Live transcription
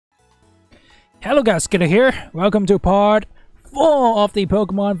Hello guys, Skittle here. Welcome to part 4 of the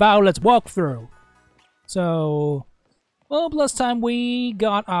Pokemon Violet walkthrough. So, well, last time we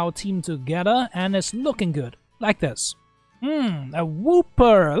got our team together and it's looking good. Like this. A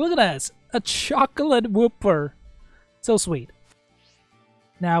Wooper! Look at this! A chocolate Wooper! So sweet.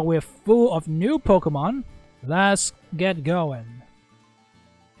 Now we're full of new Pokemon. Let's get going.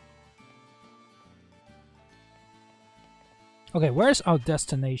 Okay, where's our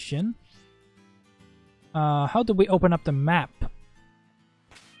destination? How do we open up the map?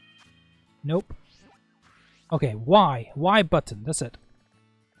 Nope. Okay, Y. Y button, that's it.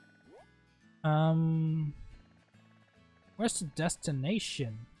 Where's the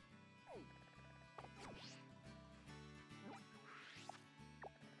destination?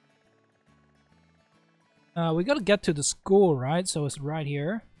 We gotta get to the school, right? So it's right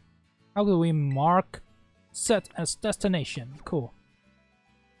here. How do we mark set as destination? Cool.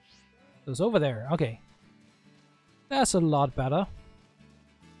 So it's over there, okay. That's a lot better.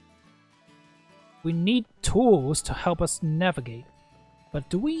 We need tools to help us navigate. But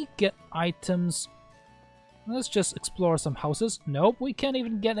do we get items? Let's just explore some houses. Nope, we can't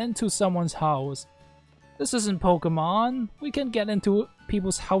even get into someone's house. This isn't Pokemon. We can get into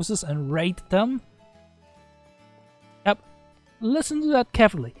people's houses and raid them. Yep. Listen to that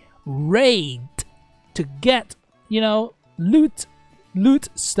carefully. Raid. To get, you know, loot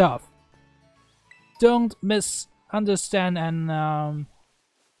stuff. Don't misunderstand and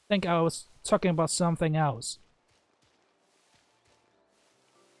think I was talking about something else.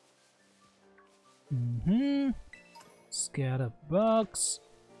 Scatterbugs.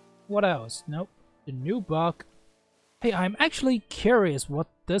 What else? Nope. The new bug. Hey, I'm actually curious what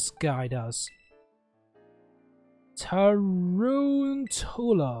this guy does. Tarantula.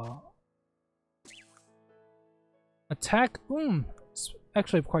 Attack. It's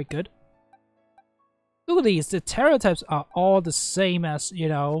actually quite good. Look at these. The Terra types are all the same as, you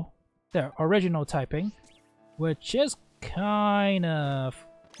know, their original typing, which is kind of,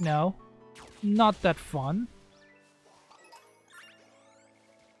 no, not that fun.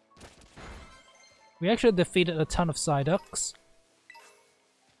 We actually defeated a ton of Psyducks.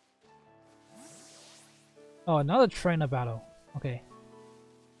 Oh, another trainer battle. Okay.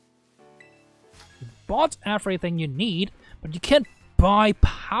 You bought everything you need, but you can't buy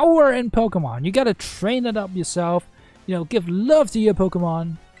power in Pokemon. You gotta train it up yourself. You know, give love to your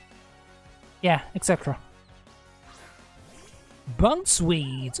Pokemon. Yeah, etc.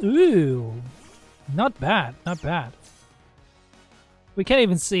 Bunsweet. Ooh. Not bad, not bad. We can't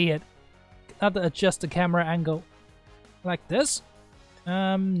even see it. Have to adjust the camera angle. Like this?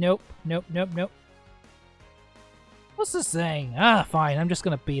 Nope. What's this thing? Ah, fine. I'm just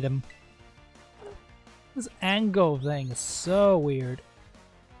gonna beat him. This angle thing is so weird.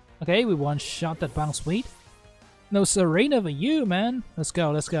 Okay, we one-shot that Bunsweet. No Serena for you, man. Let's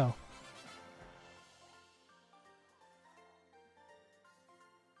go, let's go.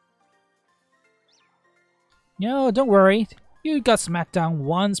 No, don't worry. You got smacked down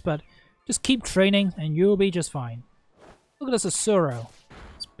once, but just keep training and you'll be just fine. Look at this Asuro.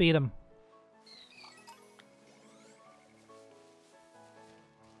 Let's beat him.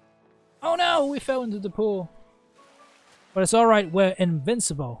 Oh no, we fell into the pool. But it's alright, we're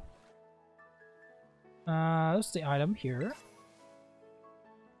invincible. That's the item here.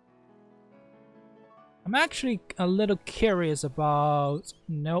 I'm actually a little curious about...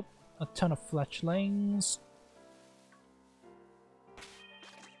 Nope, a ton of fletchlings.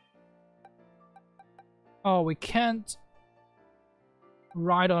 Oh, we can't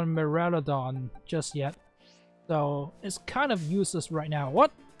ride on Megalodon just yet. So, it's kind of useless right now.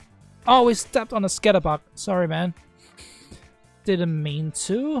 What? Oh, we stepped on a Scatterbug. Sorry, man. Didn't mean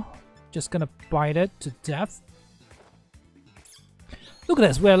to. Just gonna bite it to death. Look at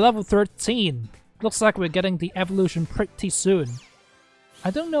this, we're level 13. Looks like we're getting the evolution pretty soon.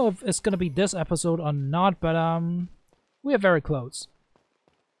 I don't know if it's gonna be this episode or not, but we are very close.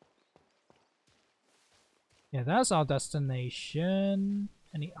 Yeah, that's our destination.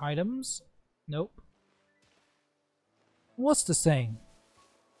 Any items? Nope. What's this thing?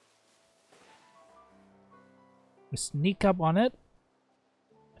 We sneak up on it.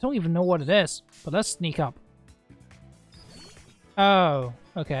 I don't even know what it is, but let's sneak up. Oh,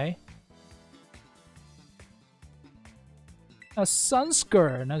 okay. A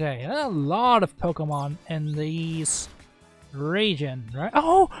Sunscurn. Okay, there are a lot of Pokemon in this region, right?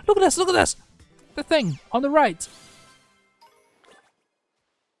 Oh, look at this! Look at this! The thing on the right.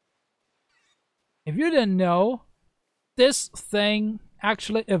 If you didn't know, this thing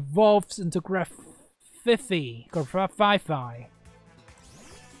actually evolves into Graffifi.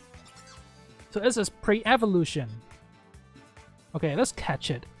 So this is pre-evolution. Okay, let's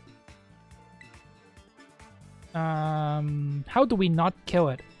catch it. How do we not kill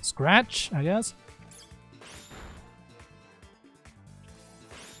it? Scratch, I guess.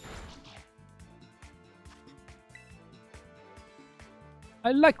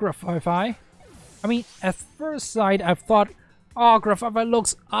 I like Grafify. I mean, at first sight, I thought, oh, Grafify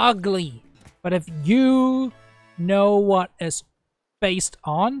looks ugly. But if you know what it's based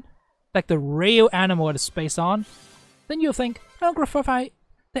on, like the real animal it is based on, then you'll think, oh, Grafify,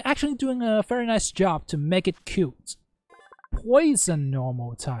 they're actually doing a very nice job to make it cute. Poison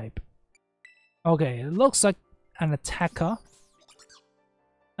normal type. Okay, it looks like an attacker.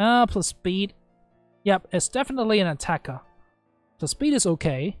 Plus speed. Yep, it's definitely an attacker. The speed is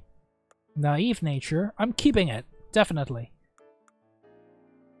okay. Naive nature. I'm keeping it. Definitely.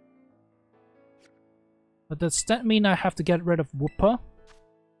 But does that mean I have to get rid of Wooper?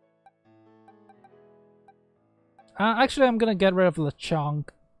 Actually, I'm gonna get rid of Lechonk.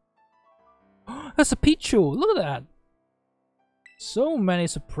 That's a Pichu! Look at that! So many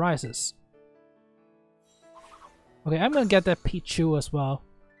surprises. Okay, I'm gonna get that Pichu as well.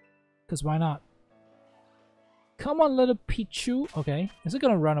 Because why not? Come on, little Pichu. Okay, is it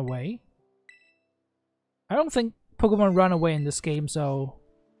gonna run away? I don't think Pokemon run away in this game, so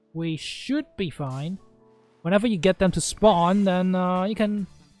we should be fine. Whenever you get them to spawn, then you can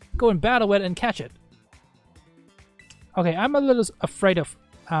go in battle with it and catch it. Okay, I'm a little afraid of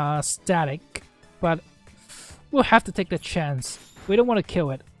Static, but we'll have to take the chance. We don't want to kill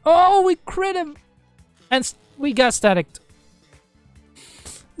it. Oh, we crit him! And we got Static.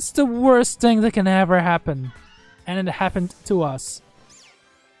 It's the worst thing that can ever happen. And it happened to us.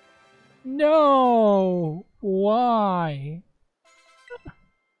 No! Why?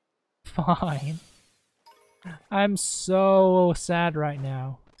 Fine. I'm so sad right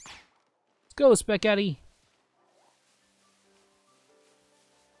now. Let's go, Spaghetti!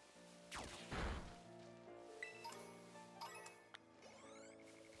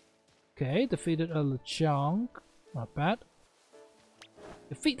 Okay, defeated a Lechonk. Not bad.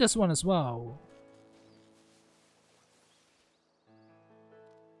 Defeat this one as well.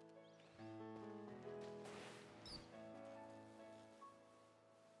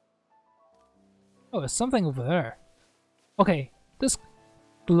 Oh, there's something over there. Okay, this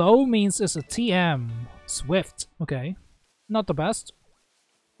glow means it's a TM. Swift. Okay. Not the best.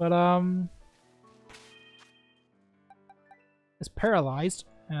 But, it's paralyzed.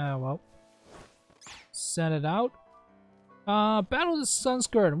 Well. Send it out. Battle the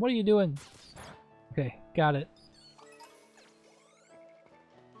Sunscurn. What are you doing? Okay, got it.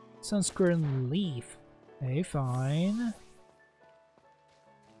 Sunscurn leave. Okay, fine.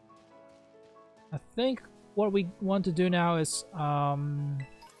 I think what we want to do now is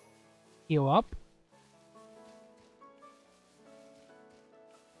heal up.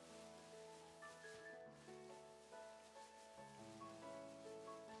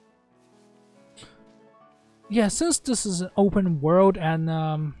 Yeah, since this is an open world and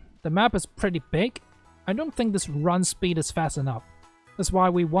the map is pretty big, I don't think this run speed is fast enough. That's why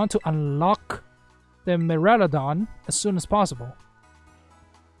we want to unlock the Miraidon as soon as possible.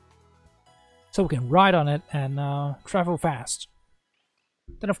 So we can ride on it and travel fast.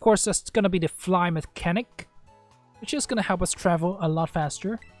 Then of course there's gonna be the fly mechanic, which is gonna help us travel a lot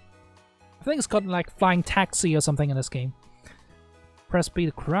faster. I think it's got like flying taxi or something in this game. Press B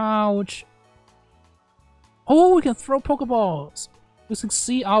to crouch. Oh, we can throw Pokeballs! Using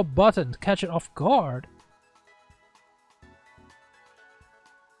C R button to catch it off guard.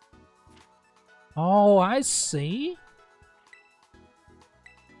 Oh, I see.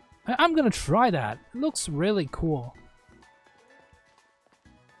 I'm gonna try that. It looks really cool.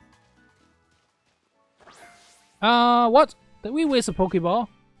 What? Did we waste a Pokeball?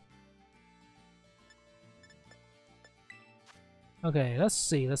 Okay, let's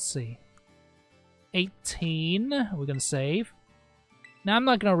see. 18. We're gonna save. Now, I'm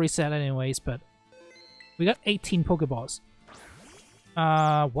not gonna reset anyways, but we got 18 Pokeballs.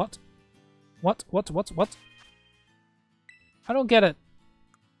 What? What? I don't get it.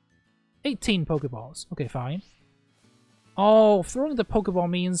 18 Pokeballs. Okay, fine. Oh, throwing the Pokeball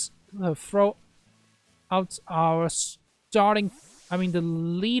means throw out our the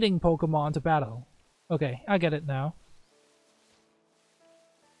leading Pokemon to battle. Okay, I get it now.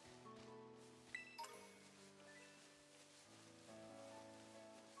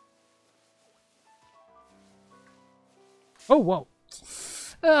 Oh, whoa.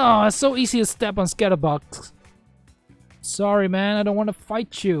 Oh, it's so easy to step on Scatterbox. Sorry, man, I don't want to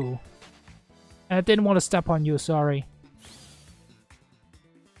fight you. And I didn't want to step on you, sorry.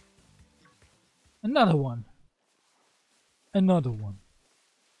 Another one. Another one.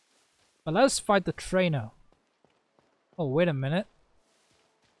 But let's fight the trainer. Oh, wait a minute.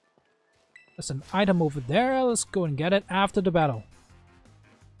 There's an item over there. Let's go and get it after the battle.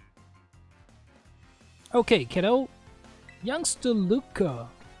 Okay, kiddo. Youngster Luka.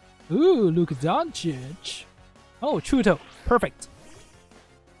 Ooh, Luka Doncic. Oh, Chuto. Perfect.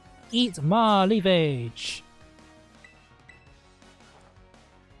 Eat my leafage.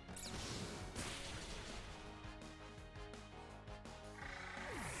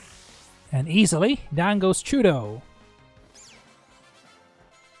 And easily, down goes Chuto.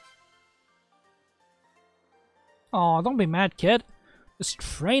 Aw, don't be mad, kid. Just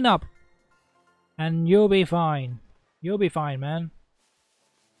train up. And you'll be fine. You'll be fine, man.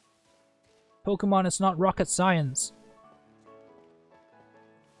 Pokemon is not rocket science.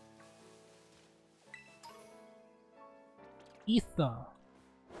 Ether.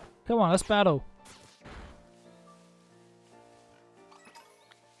 Come on, let's battle.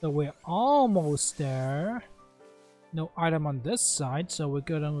 So we're almost there. No item on this side, so we're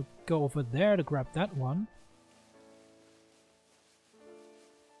gonna go over there to grab that one.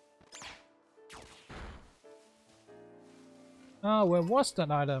 Oh, where was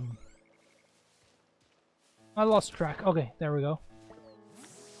that item? I lost track. Okay, there we go.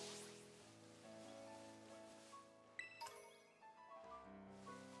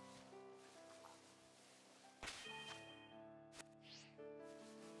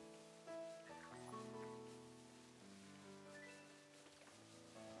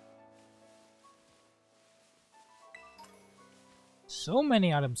 So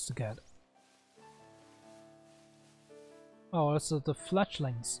many items to get. Oh, that's the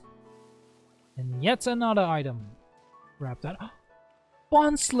fletchlings. And yet another item. Grab that.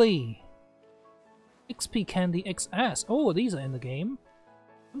 Bonsly! XP Candy XS. Oh, these are in the game.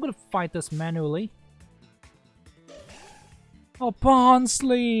 I'm gonna fight this manually. Oh,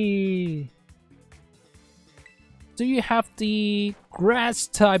 Bonsly! Do you have the grass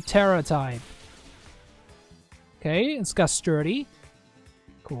type, Terra type? Okay, it's got sturdy.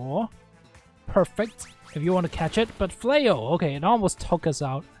 Cool. Perfect. If you want to catch it, but flail. Okay, it almost took us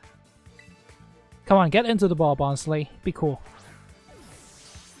out. Come on, get into the ball, Bonsly. Be cool.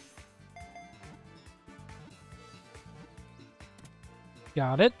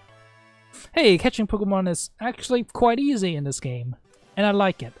 Got it. Hey, catching Pokemon is actually quite easy in this game, and I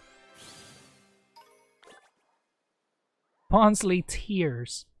like it. Bonsly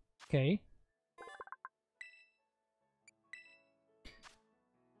Tears. Okay.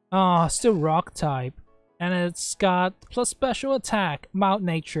 Ah, still rock type. And it's got plus special attack, mild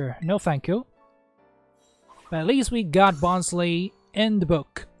nature. No thank you. But at least we got Bonsly in the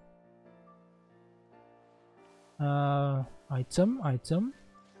book. Item.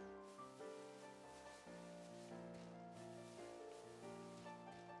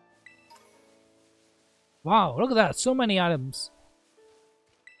 Wow, look at that, so many items.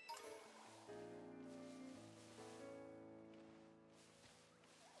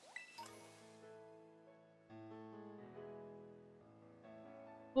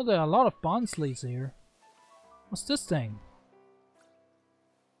 Oh, there are a lot of Bonslys here. What's this thing?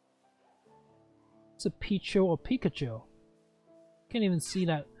 It's a Pichu or Pikachu. Can't even see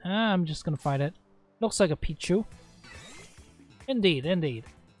that. I'm just gonna fight it. Looks like a Pichu. Indeed, indeed.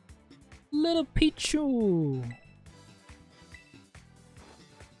 Little Pichu!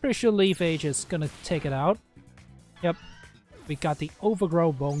 Pretty sure Leafage is gonna take it out. Yep. We got the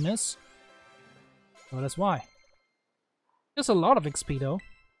Overgrow bonus. So that's why. There's a lot of XP though.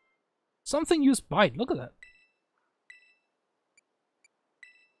 Something used Bite, look at that.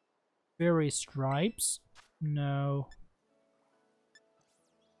 Fairy Stripes? No.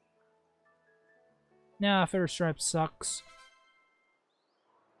 Nah, Fairy Stripes sucks.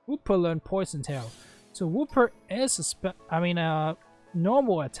 Wooper learned Poison Tail. So Wooper is a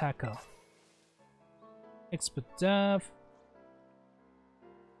normal attacker. Expert Death.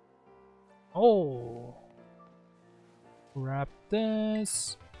 Oh. Grab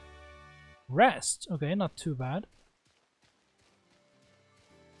this. Rest. Okay, not too bad.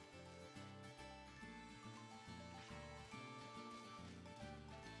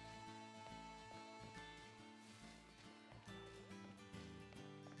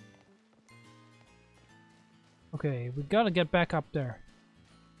 Okay, we gotta get back up there.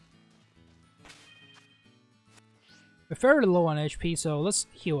 We're fairly low on HP, so let's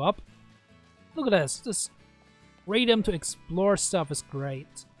heal up. Look at this. This freedom to explore stuff is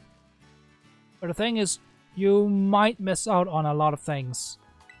great. But the thing is, you might miss out on a lot of things.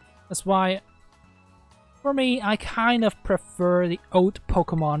 That's why, for me, I kind of prefer the old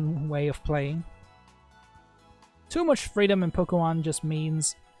Pokemon way of playing. Too much freedom in Pokemon just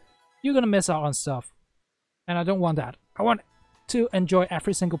means you're gonna miss out on stuff. And I don't want that. I want to enjoy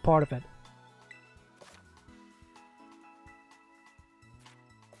every single part of it.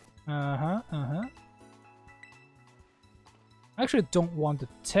 I actually don't want the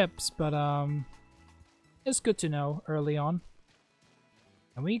tips, but it's good to know early on.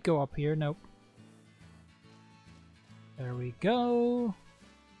 Can we go up here? Nope. There we go.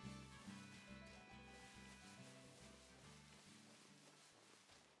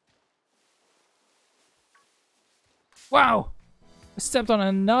 Wow! I stepped on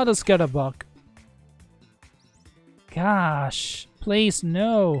another Scatterbug. Gosh, please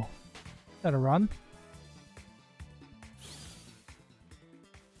no. Gotta run.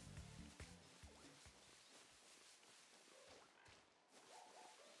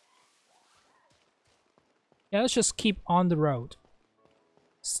 Yeah, let's just keep on the road.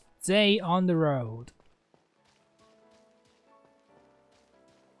 Stay on the road.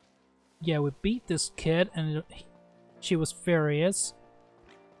 Yeah, we beat this kid and she was furious.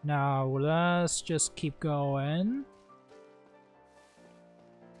 Now let's just keep going.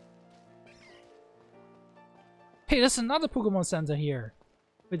 Hey, there's another Pokemon Center here.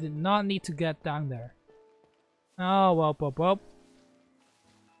 We did not need to get down there. Oh, well.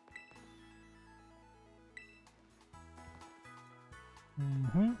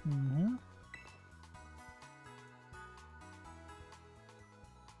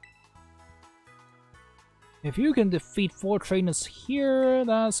 If you can defeat 4 trainers here,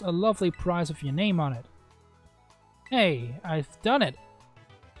 that's a lovely prize with your name on it. Hey, I've done it!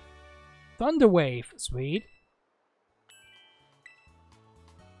 Thunder Wave, sweet.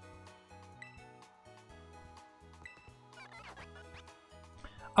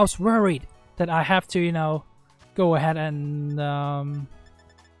 I was worried that I have to, you know, go ahead and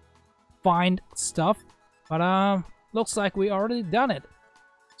find stuff, but looks like we already done it,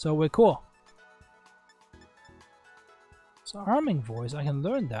 so we're cool. So Arming Voice, I can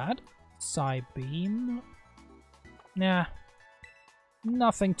learn that. Psybeam. Nah,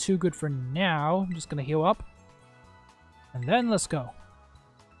 nothing too good for now. I'm just gonna heal up, and then let's go.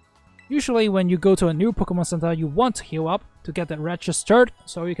 Usually when you go to a new Pokemon Center, you want to heal up to get that registered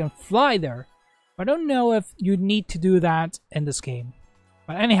so you can fly there. I don't know if you need to do that in this game.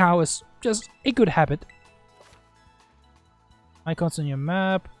 But anyhow, it's just a good habit. Icons on your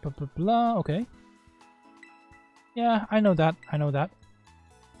map, blah blah blah, okay. Yeah, I know that,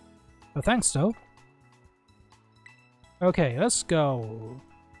 But thanks though. Okay, let's go.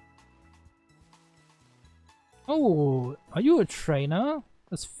 Oh, are you a trainer?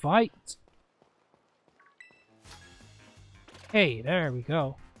 Let's fight. Hey, there we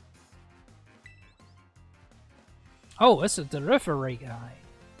go. Oh, it's a delivery guy.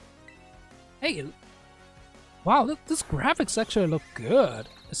 Hey, wow, this graphics actually look good.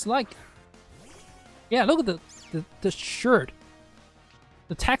 It's like, yeah, look at the shirt.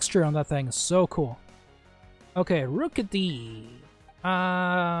 The texture on that thing is so cool. Okay, Rookidee.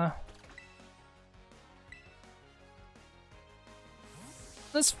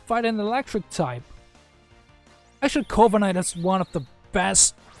 Let's fight an electric type. Actually, Corviknight is one of the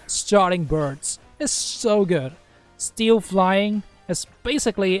best starting birds. It's so good. Steel Flying is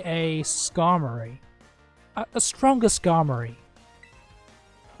basically a Skarmory. A stronger Skarmory.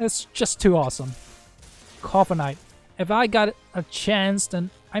 It's just too awesome. Corviknight. If I got a chance, then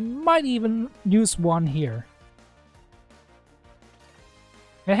I might even use one here.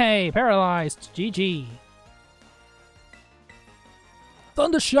 Hey, paralyzed. GG.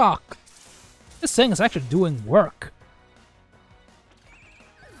 Thundershock. This thing is actually doing work.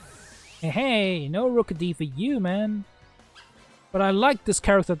 Hey, no Rookidee for you, man. But I like this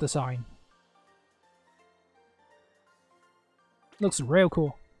character design. Looks real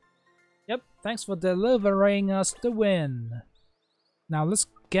cool. Yep, thanks for delivering us the win. Now let's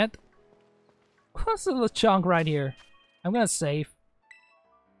get... What's a little chunk right here? I'm gonna save.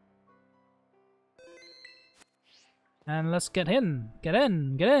 And let's get in. Get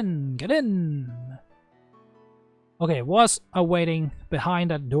in, get in, get in. Okay, what's awaiting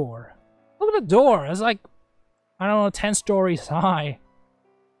behind that door? Look at the door. It's like, I don't know, 10 stories high.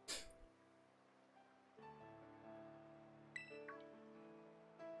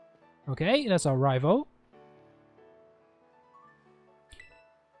 Okay, that's our rival.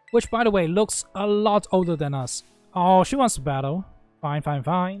 Which, by the way, looks a lot older than us. Oh, she wants to battle. Fine, fine,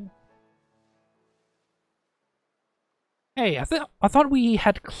 fine. Hey, I thought we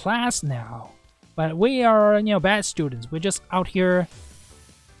had class now. But we are, you know, bad students. We're just out here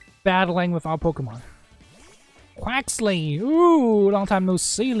battling with our Pokemon. Quaxley! Ooh, long time no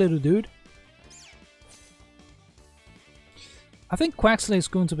see, little dude. I think Quaxley is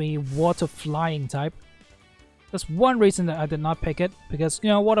going to be water flying type. That's one reason that I did not pick it, because, you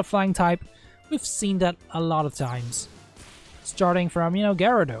know, water flying type, we've seen that a lot of times. Starting from, you know,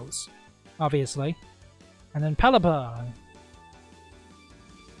 Gyarados, obviously. And then Pelipper.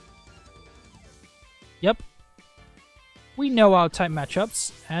 Yep. We know our type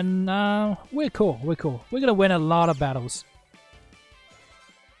matchups, and we're cool, we're cool. We're gonna win a lot of battles.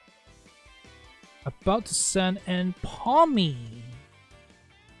 About to send in Palmy.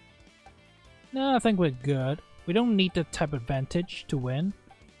 No, I think we're good. We don't need the type advantage to win.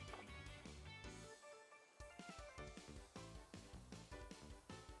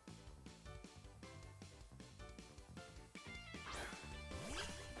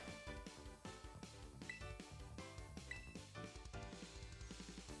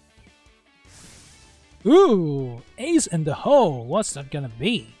 Ooh, ace in the hole. What's that gonna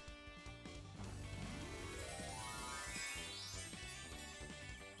be?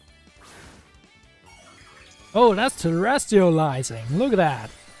 Oh, that's terrestrializing. Look at that.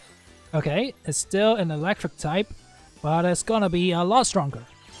 Okay, it's still an electric type, but it's gonna be a lot stronger.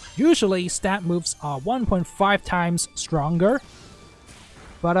 Usually, stat moves are 1.5 times stronger,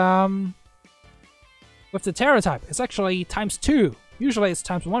 but with the Terra type, it's actually times 2. Usually, it's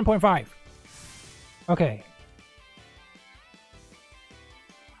times 1.5. Okay.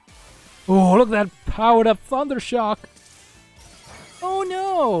 Oh, look at that powered up Thunder Shock. Oh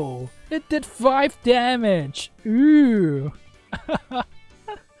no! It did 5 damage. Ooh.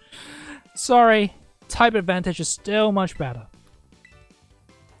 Sorry, type advantage is still much better.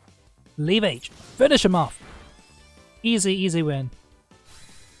 Leave H. Finish him off. Easy, easy win.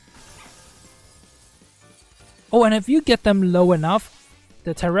 Oh, and if you get them low enough,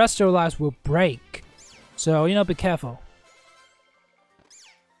 the Terrestrialize will break. So, you know, be careful.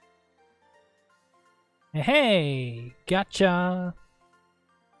 Hey, gotcha.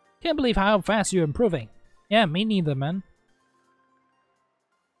 Can't believe how fast you're improving. Yeah, me neither, man.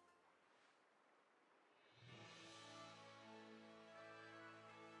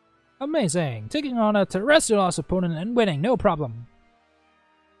 Amazing. Taking on a Terrestrialize opponent and winning, no problem.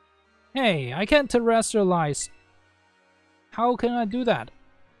 Hey, I can't Terrestrialize. How can I do that?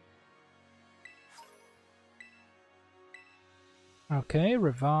 Okay,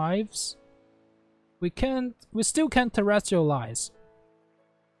 revives. We still can't Terrestrialize.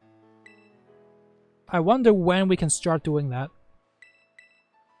 I wonder when we can start doing that.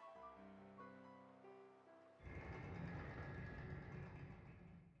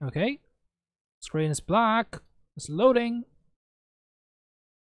 Okay. Screen is black. It's loading.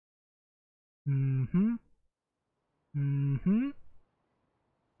 Mm-hmm.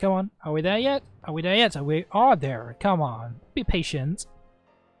 Come on. Are we there yet? Are we there yet? We are there. Come on. Be patient.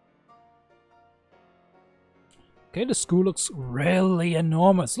 Okay, the school looks really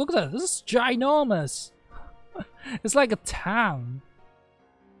enormous. Look at that. This is ginormous. It's like a town.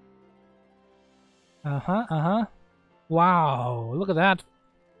 Uh-huh. Wow, look at that.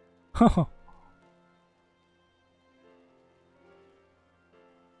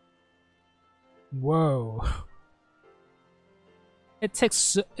 Whoa.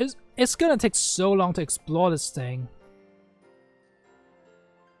 It's gonna take so long to explore this thing.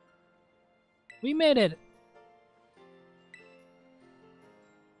 We made it.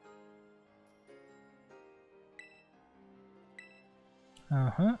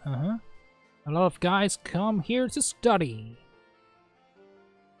 A lot of guys come here to study.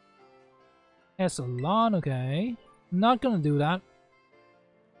 A salon, okay. Not gonna do that.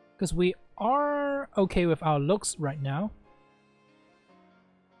 Because we are okay with our looks right now.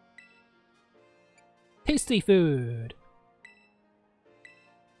 Tasty food.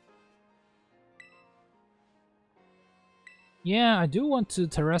 Yeah, I do want to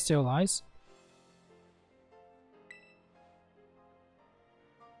Terrestrialize.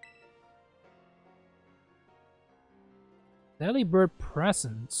 Daily bird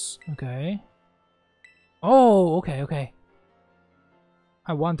presents. Okay. Oh, okay.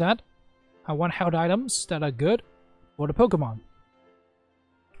 I want that. I want held items that are good for the Pokemon.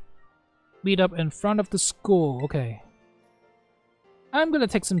 Meet up in front of the school. Okay. I'm gonna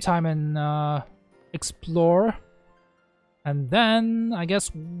take some time and explore. And then I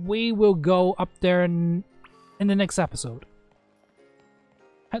guess we will go up there in the next episode.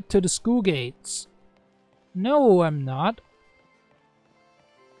 Head to the school gates. No, I'm not.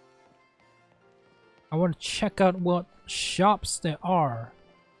 I want to check out what shops there are.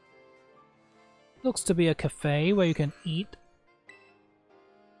 Looks to be a cafe where you can eat.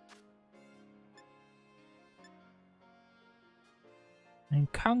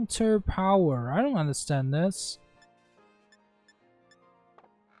 Encounter power. I don't understand this.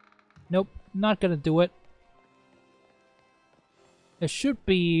 Nope, not gonna do it. It should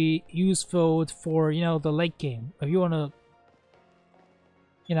be useful for, you know, the late game. If you wanna,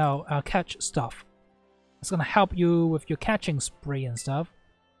 you know, catch stuff. It's gonna help you with your catching spree and stuff.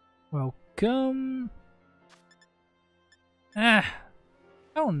 Welcome. I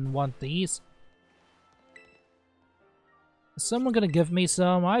don't want these. Is someone gonna give me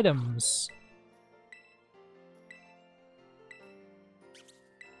some items?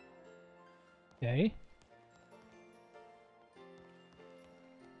 Okay.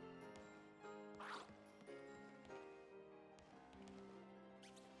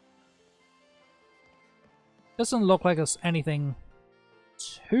 Doesn't look like there's anything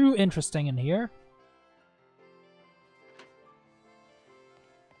too interesting in here.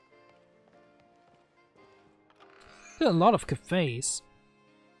 There are a lot of cafes.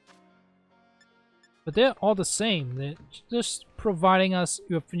 But they're all the same. They're just providing us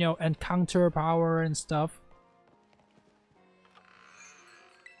with, you know, encounter power and stuff.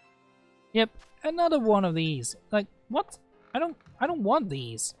 Yep, another one of these. Like, what? I don't want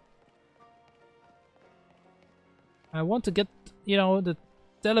these. I want to get, you know, the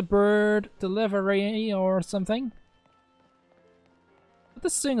Delibird delivery or something. But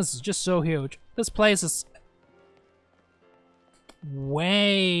this thing is just so huge. This place is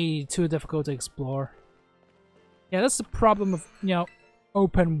way too difficult to explore. Yeah, that's the problem of, you know,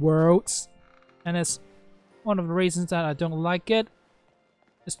 open worlds. And it's one of the reasons that I don't like it.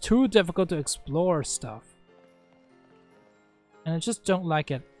 It's too difficult to explore stuff. And I just don't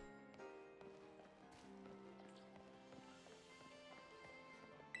like it.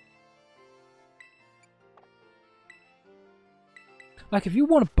 Like, if you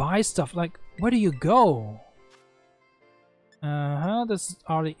want to buy stuff, like, where do you go? This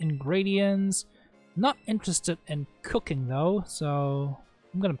are the ingredients. Not interested in cooking, though, so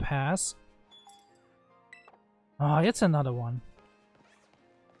I'm gonna pass. Oh, it's another one.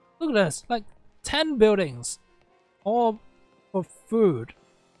 Look at this, like 10 buildings, all for food.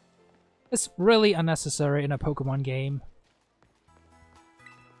 It's really unnecessary in a Pokemon game.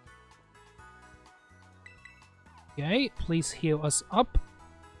 Okay, please heal us up.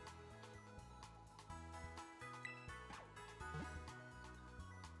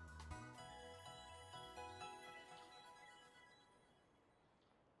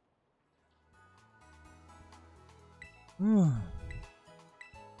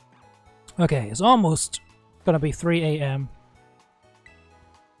 Okay, it's almost gonna be 3 AM.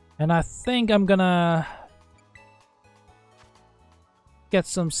 And I think I'm gonna get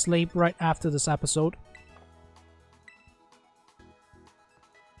some sleep right after this episode.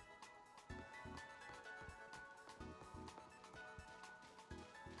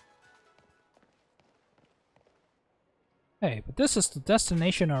 Hey, but this is the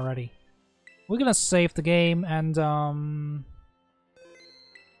destination already. We're gonna save the game and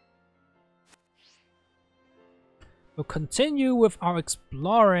we'll continue with our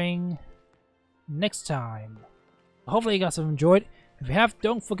exploring next time. Hopefully you guys have enjoyed. If you have,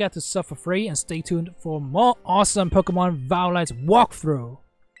 don't forget to sub for free and stay tuned for more awesome Pokemon Violet walkthrough.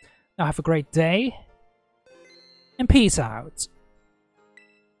 Now have a great day and peace out.